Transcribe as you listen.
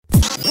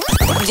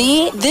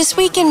The This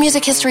Week in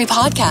Music History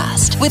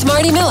podcast with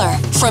Marty Miller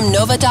from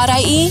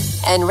Nova.ie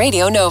and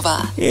Radio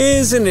Nova.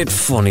 Isn't it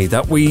funny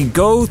that we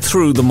go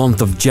through the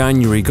month of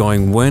January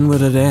going, when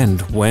will it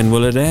end? When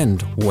will it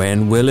end?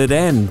 When will it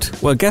end?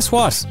 Well, guess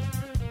what?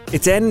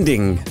 It's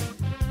ending.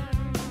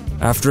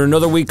 After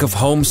another week of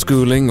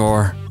homeschooling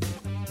or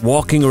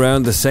walking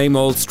around the same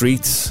old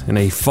streets in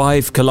a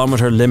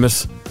 5-kilometre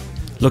limit,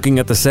 looking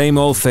at the same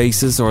old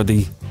faces or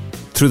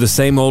through the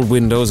same old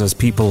windows as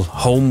people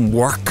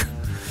homework.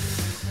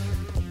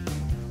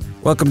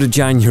 Welcome to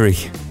January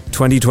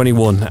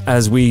 2021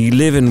 as we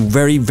live in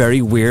very,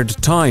 very weird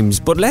times.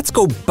 But let's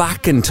go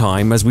back in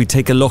time as we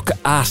take a look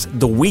at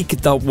the week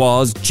that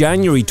was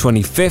January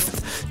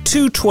 25th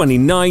to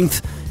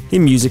 29th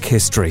in music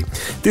history.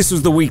 This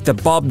was the week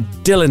that Bob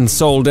Dylan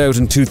sold out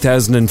in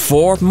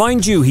 2004.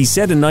 Mind you, he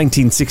said in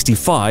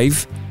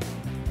 1965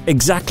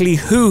 exactly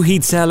who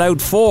he'd sell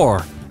out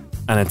for.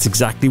 And it's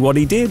exactly what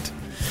he did.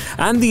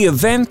 And the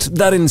event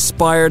that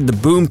inspired the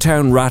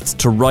Boomtown Rats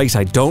to write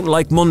I Don't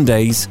Like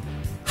Mondays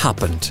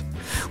happened.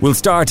 We'll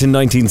start in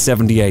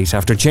 1978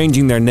 after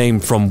changing their name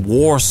from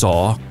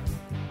Warsaw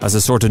as a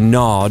sort of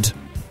nod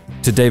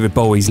to David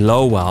Bowie's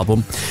Low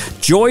album.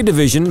 Joy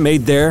Division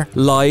made their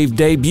live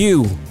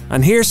debut.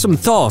 And here's some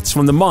thoughts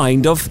from the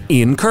mind of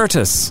Ian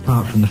Curtis.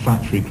 Apart from the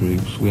Factory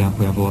groups, we have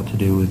a lot to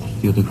do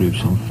with the other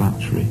groups on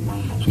Factory.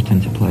 So we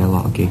tend to play a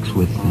lot of gigs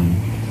with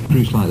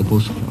groups like the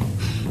Buzzcocks.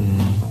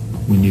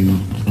 We knew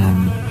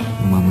them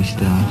when we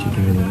started,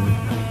 really.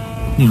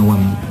 You know,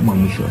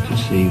 when we sort of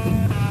see them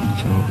and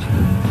talk to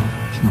them,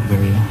 it's not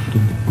very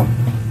often.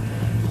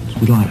 So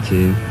we'd like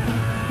to,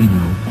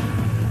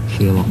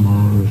 see a lot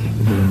more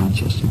of the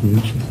Manchester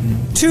groups, I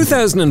think.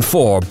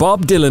 2004,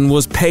 Bob Dylan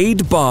was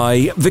paid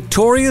by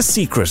Victoria's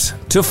Secret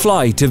to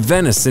fly to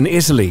Venice in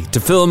Italy to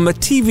film a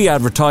TV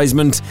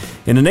advertisement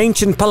in an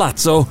ancient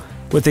palazzo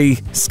with a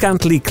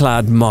scantily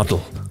clad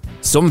model.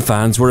 Some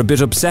fans were a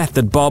bit upset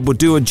that Bob would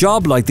do a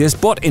job like this,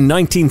 but in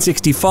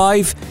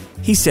 1965,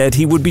 he said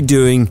he would be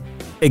doing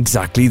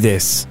exactly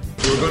this.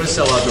 We were going to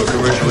sell out to a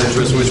commercial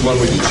interest. Which one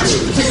would you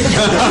choose?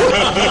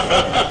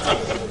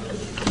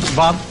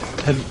 Bob?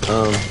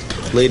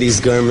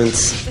 Ladies'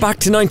 garments. Back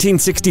to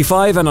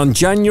 1965, and on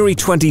January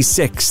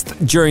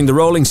 26th, during the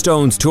Rolling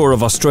Stones tour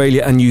of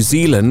Australia and New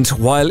Zealand,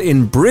 while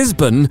in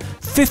Brisbane,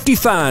 50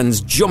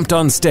 fans jumped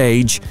on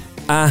stage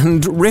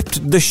and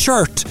ripped the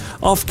shirt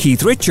off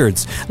Keith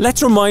Richards.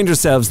 Let's remind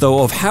ourselves,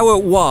 though, of how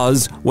it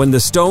was when the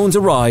Stones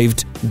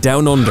arrived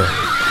down under.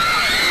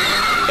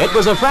 It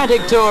was a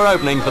frantic tour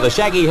opening for the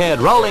shaggy-haired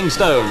Rolling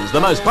Stones, the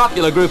most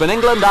popular group in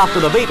England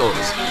after the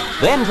Beatles.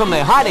 Then, from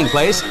their hiding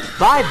place,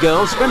 5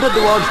 girls sprinted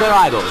towards their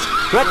idols,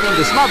 threatening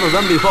to smother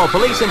them before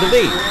police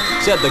intervened.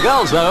 Said the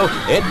girls, though,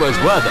 it was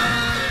worth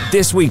it.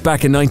 This week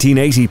back in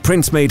 1980,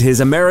 Prince made his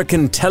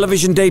American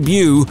television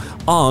debut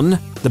on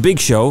the big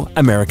show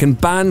American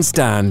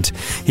Bandstand.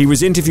 He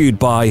was interviewed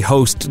by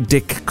host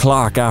Dick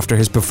Clark after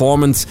his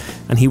performance,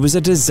 and he was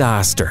a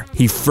disaster.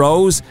 He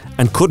froze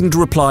and couldn't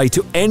reply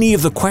to any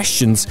of the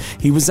questions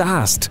he was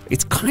asked.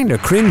 It's kind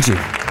of cringy.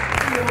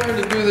 You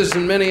learned to do this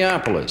in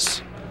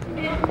Minneapolis.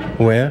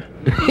 Where?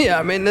 Yeah,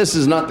 I mean, this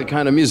is not the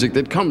kind of music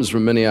that comes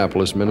from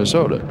Minneapolis,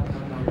 Minnesota.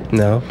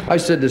 No. I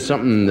said there's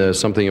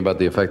something about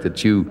the effect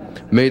that you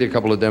made a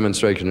couple of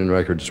demonstration in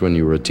records when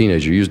you were a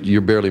teenager.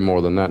 You're barely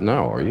more than that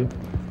now, are you?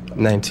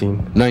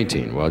 19.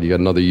 19. Well, you got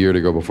another year to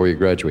go before you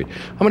graduate.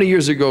 How many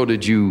years ago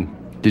did you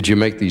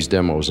make these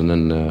demos and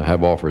then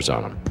have offers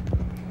on them?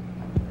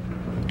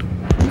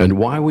 And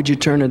why would you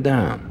turn it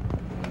down?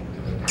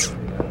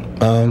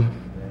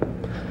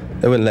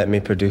 They wouldn't let me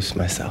produce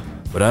myself.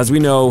 But as we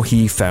know,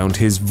 he found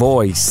his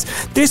voice.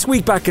 This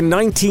week back in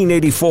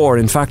 1984,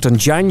 in fact on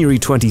January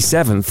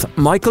 27th,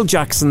 Michael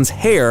Jackson's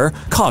hair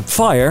caught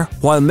fire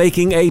while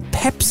making a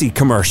Pepsi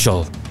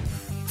commercial.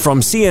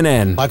 From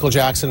CNN. Michael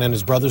Jackson and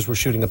his brothers were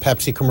shooting a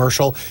Pepsi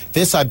commercial.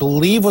 This, I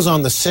believe, was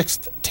on the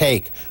 6th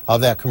take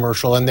of that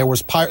commercial, and there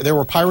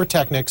were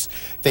pyrotechnics.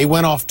 They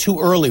went off too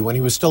early when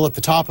he was still at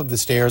the top of the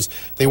stairs.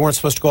 They weren't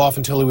supposed to go off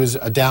until he was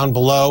down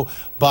below,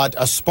 but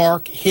a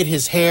spark hit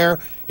his hair,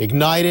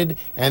 ignited,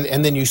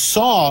 and then you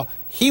saw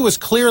he was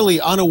clearly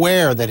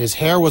unaware that his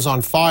hair was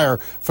on fire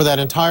for that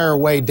entire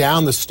way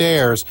down the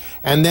stairs.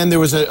 And then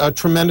there was a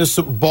tremendous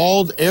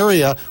bald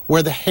area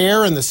where the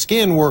hair and the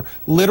skin were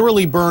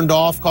literally burned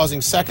off, causing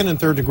 2nd and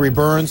 3rd degree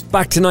burns.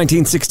 Back to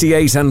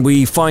 1968, and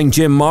we find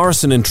Jim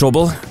Morrison in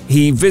trouble.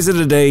 He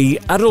visited an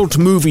adult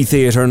movie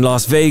theatre in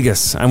Las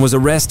Vegas and was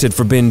arrested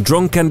for being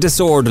drunk and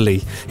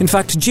disorderly. In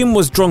fact, Jim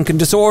was drunk and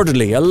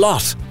disorderly a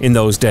lot in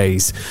those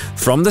days.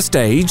 From the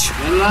stage.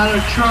 Got a lot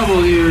of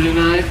trouble here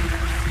tonight.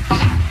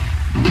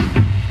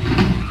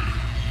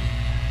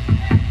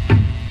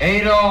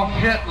 Adolf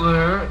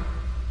Hitler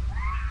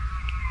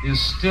is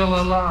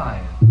still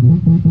alive.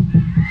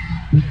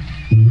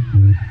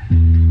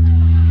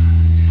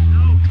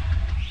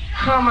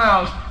 Come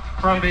out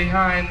from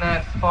behind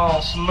that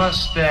false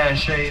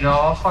mustache,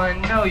 Adolf. I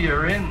know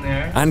you're in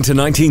there. And to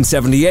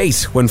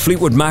 1978, when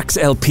Fleetwood Mac's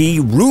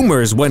LP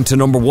Rumours went to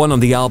number 1 on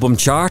the album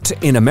chart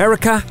in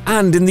America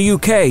and in the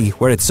UK,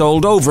 where it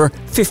sold over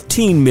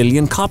 15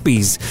 million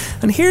copies.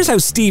 And here's how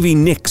Stevie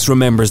Nicks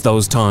remembers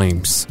those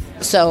times.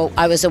 So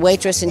I was a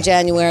waitress in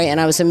January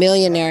and I was a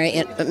millionaire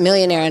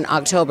in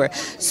October.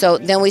 So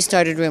then we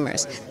started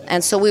Rumours.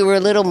 And so we were a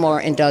little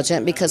more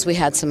indulgent because we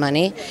had some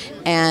money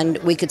and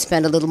we could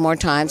spend a little more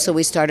time. So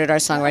we started our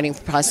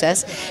songwriting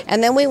process.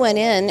 And then we went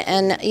in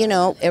and, you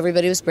know,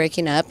 everybody was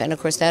breaking up. And of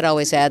course that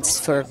always adds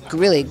for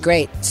really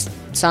great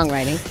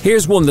songwriting.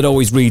 Here's one that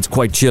always reads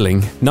quite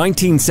chilling.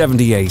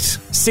 1978.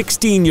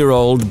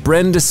 16-year-old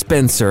Brenda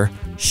Spencer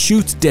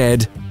shoots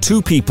dead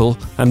 2 people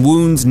and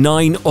wounds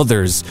 9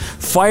 others,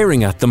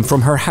 firing at them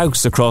from her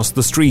house across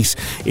the street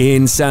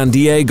in San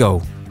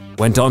Diego.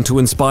 Went on to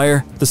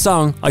inspire the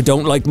song I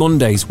Don't Like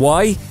Mondays.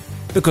 Why?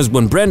 Because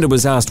when Brenda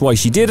was asked why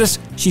she did it,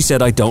 she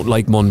said, I don't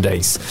like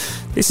Mondays.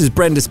 This is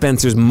Brenda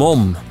Spencer's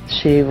mum.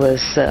 She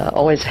was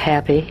always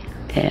happy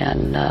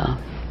and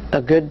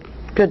a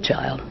good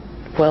child,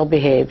 well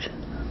behaved,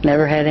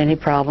 never had any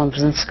problems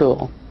in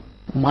school.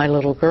 My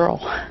little girl.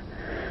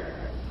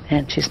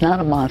 And she's not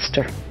a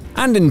monster.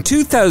 And in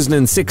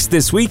 2006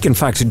 this week, in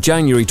fact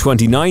January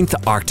 29th,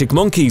 Arctic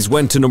Monkeys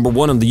went to number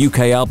 1 on the UK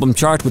album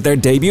chart with their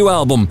debut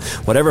album,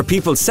 Whatever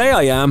People Say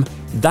I Am,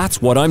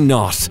 That's What I'm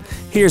Not.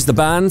 Here's the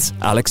band's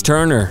Alex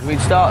Turner. We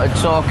started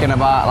talking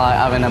about like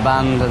having a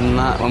band and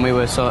that when we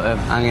were sort of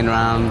hanging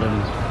around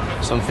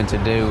and something to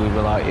do. We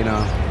were like, you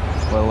know,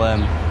 well,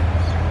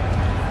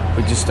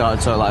 we just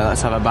started sort of like,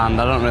 let's have a band.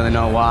 I don't really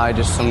know why,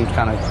 just some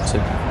kind of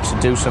to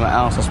do something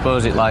else. I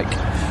suppose it like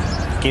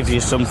gives you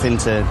something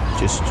to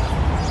just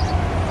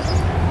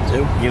do,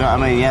 you know what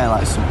I mean? Yeah,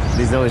 like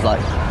there's always like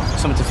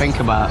something to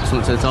think about,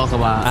 something to talk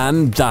about.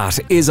 And that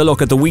is a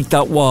look at the week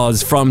that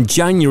was from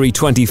January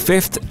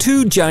 25th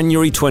to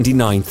January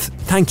 29th.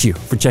 Thank you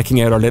for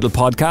checking out our little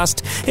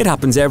podcast. It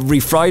happens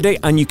every Friday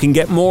and you can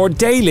get more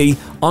daily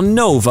on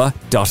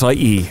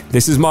nova.ie.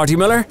 This is Marty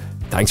Miller.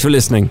 Thanks for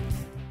listening.